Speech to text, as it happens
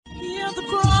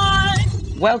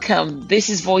Welcome. This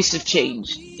is Voice of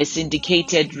Change, a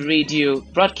syndicated radio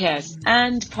broadcast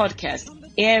and podcast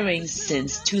airing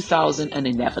since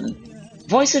 2011.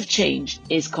 Voice of Change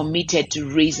is committed to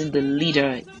raising the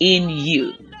leader in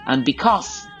you. And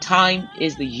because time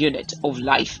is the unit of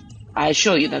life, I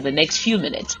assure you that the next few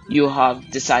minutes you have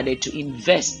decided to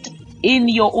invest in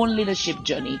your own leadership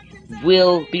journey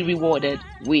will be rewarded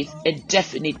with a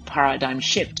definite paradigm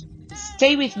shift.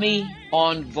 Stay with me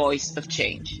on Voice of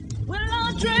Change.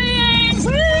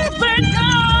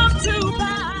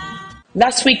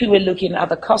 Last week we were looking at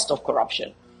the cost of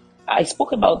corruption. I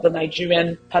spoke about the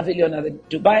Nigerian pavilion at the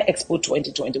Dubai Expo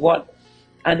 2021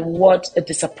 and what a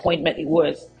disappointment it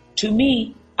was to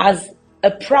me as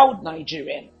a proud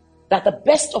Nigerian that the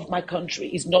best of my country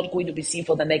is not going to be seen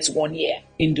for the next 1 year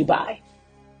in Dubai.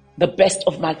 The best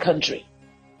of my country.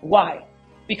 Why?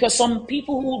 Because some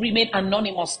people who remain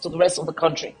anonymous to the rest of the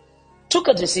country took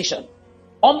a decision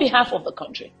on behalf of the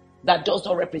country that does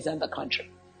not represent the country.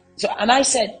 And I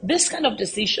said, this kind of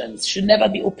decisions should never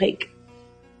be opaque.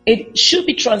 It should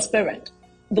be transparent.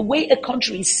 The way a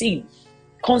country is seen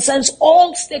concerns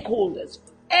all stakeholders,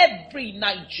 every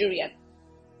Nigerian.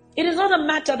 It is not a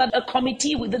matter that a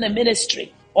committee within a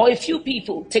ministry or a few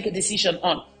people take a decision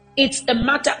on. It's a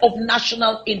matter of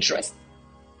national interest.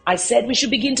 I said we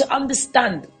should begin to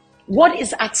understand what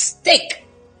is at stake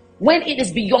when it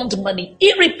is beyond money,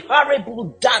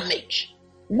 irreparable damage.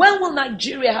 When will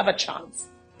Nigeria have a chance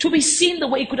to be seen the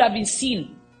way it could have been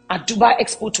seen at Dubai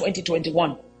Expo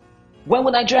 2021? When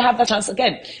will Nigeria have that chance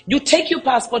again? You take your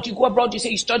passport, you go abroad, you say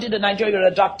you studied in Nigeria, you're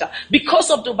a doctor. Because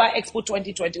of Dubai Expo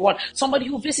 2021, somebody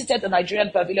who visited the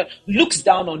Nigerian pavilion looks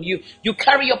down on you. You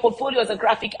carry your portfolio as a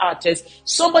graphic artist.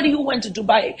 Somebody who went to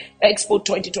Dubai Expo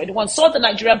 2021, saw the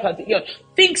Nigerian pavilion,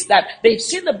 thinks that they've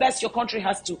seen the best your country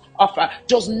has to offer,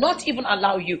 does not even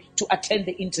allow you to attend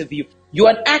the interview.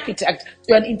 You're an architect,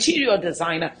 you're an interior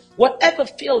designer, whatever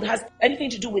field has anything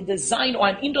to do with design or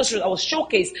an industry that was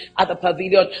showcased at the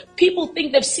pavilion, people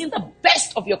think they've seen the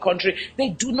best of your country.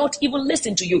 They do not even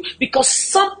listen to you because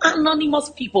some anonymous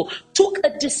people took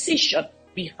a decision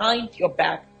behind your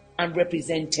back and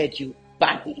represented you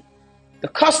badly. The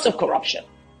cost of corruption.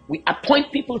 We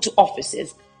appoint people to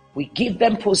offices. We give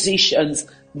them positions.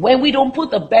 When we don't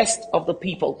put the best of the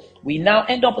people, we now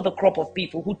end up with a crop of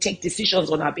people who take decisions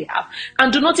on our behalf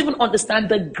and do not even understand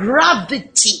the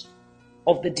gravity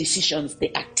of the decisions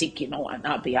they are taking on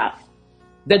our behalf.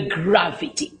 The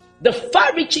gravity, the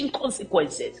far-reaching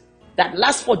consequences that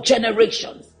last for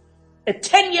generations. A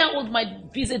 10-year-old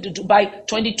might visit the Dubai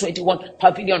 2021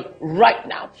 pavilion right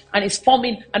now and is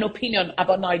forming an opinion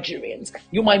about Nigerians.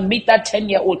 You might meet that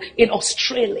 10-year-old in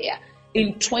Australia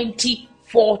in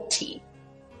 2040.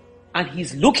 And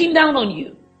he's looking down on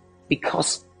you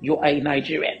because you are a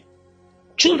Nigerian.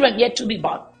 Children yet to be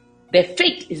born, their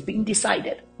fate is being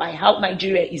decided by how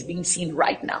Nigeria is being seen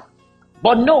right now.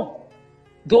 But no,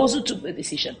 those who took the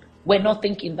decision were not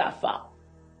thinking that far.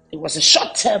 It was a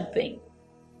short-term thing.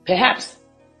 Perhaps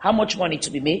how much money to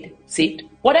be made, saved,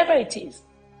 whatever it is,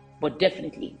 but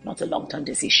definitely not a long-term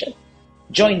decision.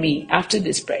 Join me after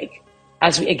this break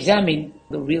as we examine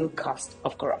the real cost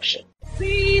of corruption.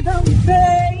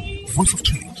 Voice of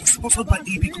Change is sponsored by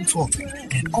AB Consulting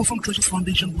and Awesome Treasures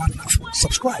Foundation partners.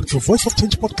 Subscribe to Voice of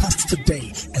Change podcast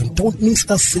today and don't miss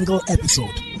a single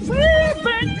episode.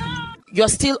 You're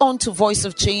still on to Voice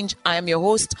of Change. I am your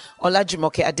host,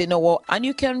 Olajumoke Adenowo, and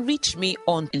you can reach me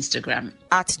on Instagram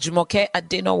at Jumoke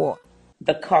Adenowo.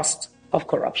 The cost of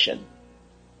corruption.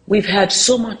 We've heard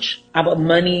so much about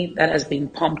money that has been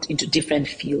pumped into different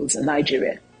fields in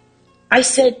Nigeria. I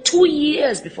said 2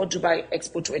 years before Dubai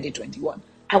Expo 2021,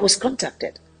 I was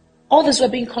contacted. Others were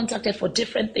being contacted for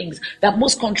different things that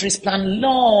most countries plan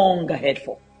long ahead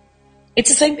for. It's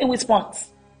the same thing with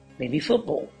sports. Maybe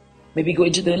football. Maybe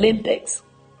going to the Olympics.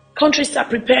 Countries start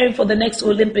preparing for the next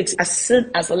Olympics as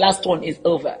soon as the last one is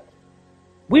over.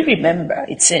 We remember,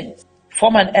 it seems,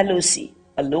 form an LOC,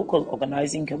 a local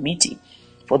organizing committee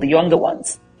for the younger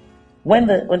ones. When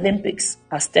the Olympics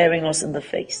are staring us in the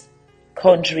face,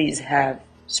 countries have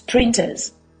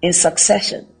sprinters in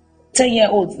succession.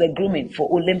 10-year-olds they're grooming for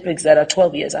Olympics that are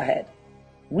 12 years ahead.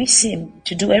 We seem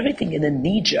to do everything in a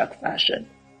knee-jerk fashion.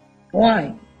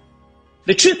 Why?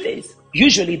 The truth is,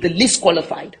 usually the least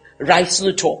qualified rise to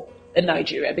the top in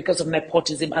Nigeria because of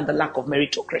nepotism and the lack of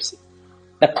meritocracy.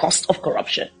 The cost of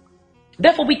corruption.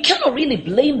 Therefore, we cannot really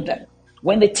blame them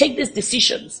when they take these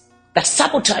decisions that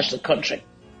sabotage the country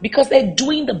because they're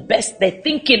doing the best their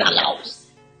thinking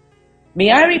allows.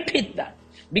 May I repeat that?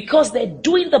 Because they're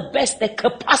doing the best their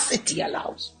capacity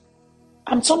allows.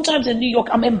 And sometimes in New York,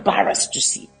 I'm embarrassed to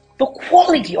see the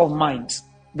quality of minds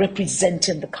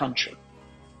representing the country.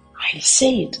 I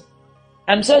say it.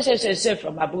 I'm so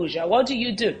from Abuja. What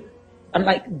do? I'm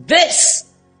like,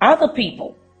 this are the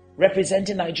people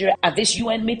representing Nigeria at this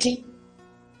UN meeting.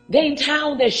 They're in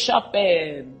town, they're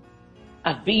shopping.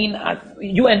 I've been at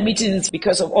UN meetings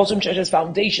because of Awesome Churches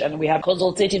Foundation. We have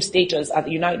consultative status at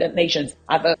the United Nations,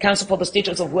 at the Council for the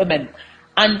Status of Women.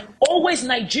 And always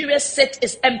Nigeria's seat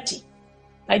is empty.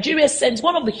 Nigeria sends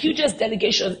one of the hugest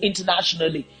delegations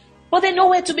internationally, but they're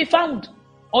nowhere to be found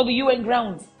on the UN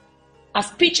grounds. As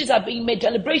speeches are being made,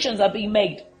 deliberations are being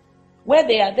made. Where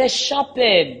they are, they're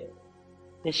shopping.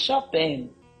 They're shopping.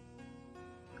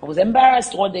 I was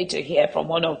embarrassed one day to hear from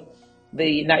one of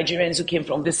the Nigerians who came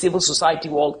from the civil society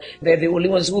world. They're the only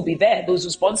ones who will be there, those who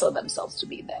sponsor themselves to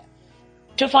be there.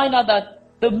 To find out that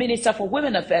the Minister for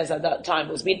Women Affairs at that time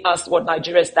was being asked what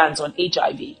Nigeria's stance on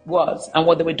HIV was and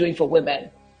what they were doing for women.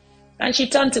 And she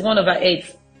turned to one of her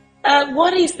aides.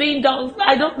 What is being done?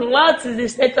 I don't know. What is the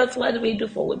status? What do we do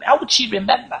for women? How would she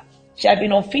remember? She had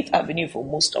been on Fifth Avenue for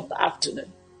most of the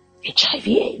afternoon.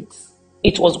 HIV/AIDS.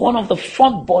 It was one of the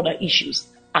front border issues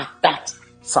at that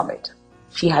summit.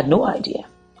 She had no idea.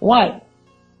 Why?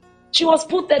 She was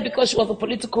put there because she was a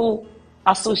political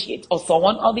associate or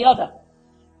someone or the other.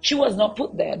 She was not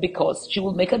put there because she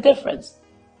would make a difference.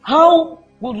 How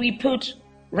would we put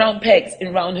round pegs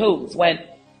in round holes when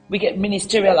we get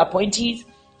ministerial appointees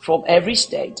from every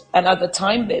state, and at the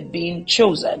time they're being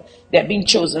chosen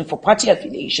for party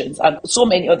affiliations and so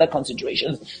many other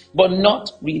considerations, but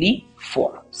not really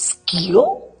for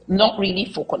skill, not really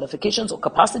for qualifications or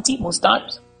capacity most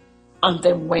times. And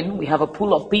then when we have a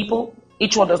pool of people,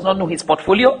 each one does not know his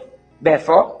portfolio,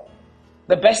 therefore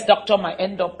the best doctor might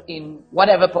end up in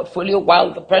whatever portfolio,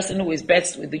 while the person who is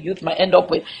best with the youth might end up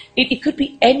with it could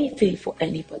be anything for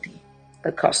anybody.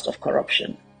 The cost of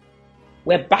corruption.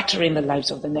 We're battering the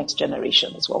lives of the next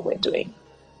generation is what we're doing.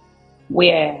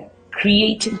 We're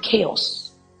creating chaos.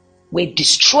 We're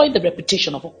destroying the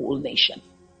reputation of a whole nation.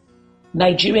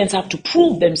 Nigerians have to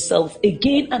prove themselves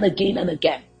again and again and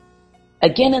again.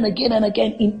 Again and again and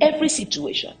again in every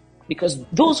situation. Because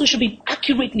those who should be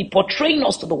accurately portraying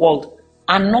us to the world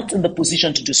are not in the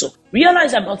position to do so.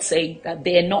 Realize I'm not saying that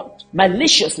they are not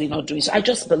maliciously not doing so. I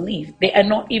just believe they are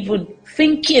not even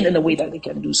thinking in a way that they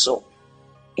can do so.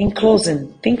 In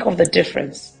closing, think of the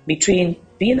difference between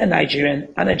being a Nigerian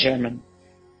and a German.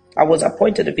 I was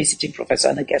appointed a visiting professor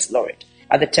and a guest laureate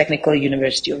at the Technical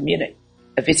University of Munich,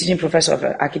 a visiting professor of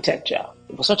architecture.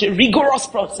 It was such a rigorous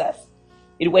process.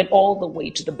 It went all the way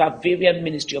to the Bavarian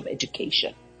Ministry of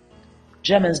Education.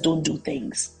 Germans don't do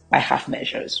things by half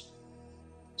measures.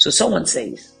 So someone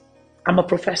says, I'm a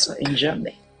professor in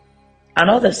Germany.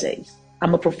 Another says,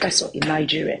 I'm a professor in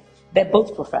Nigeria. They're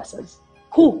both professors.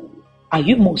 Who are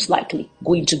you most likely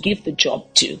going to give the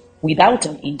job to without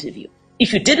an interview?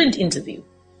 If you didn't interview,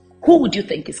 who would you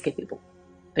think is capable?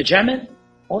 The German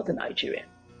or the Nigerian?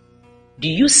 Do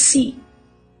you see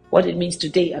what it means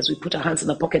today as we put our hands in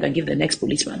the pocket and give the next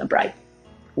policeman a bribe?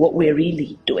 What we're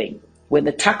really doing when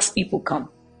the tax people come,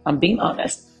 I'm being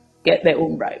honest, get their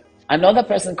own bribe. Another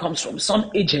person comes from some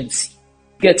agency,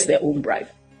 gets their own bribe.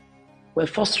 We're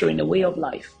fostering a way of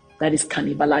life that is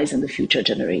cannibalizing the future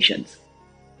generations.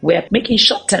 We're making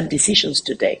short-term decisions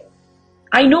today.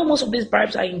 I know most of these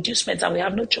bribes are inducements and we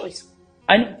have no choice.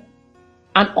 I know.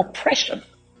 And oppression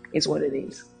is what it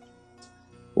is.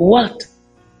 What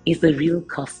is the real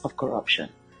cost of corruption?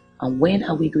 And when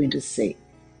are we going to say,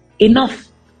 enough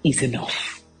is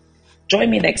enough? Join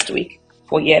me next week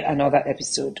for yet another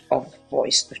episode of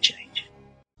Voice of Change.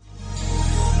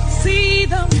 See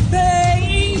the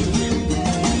pain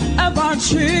of our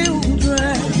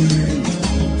children.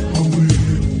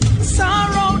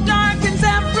 Sorrow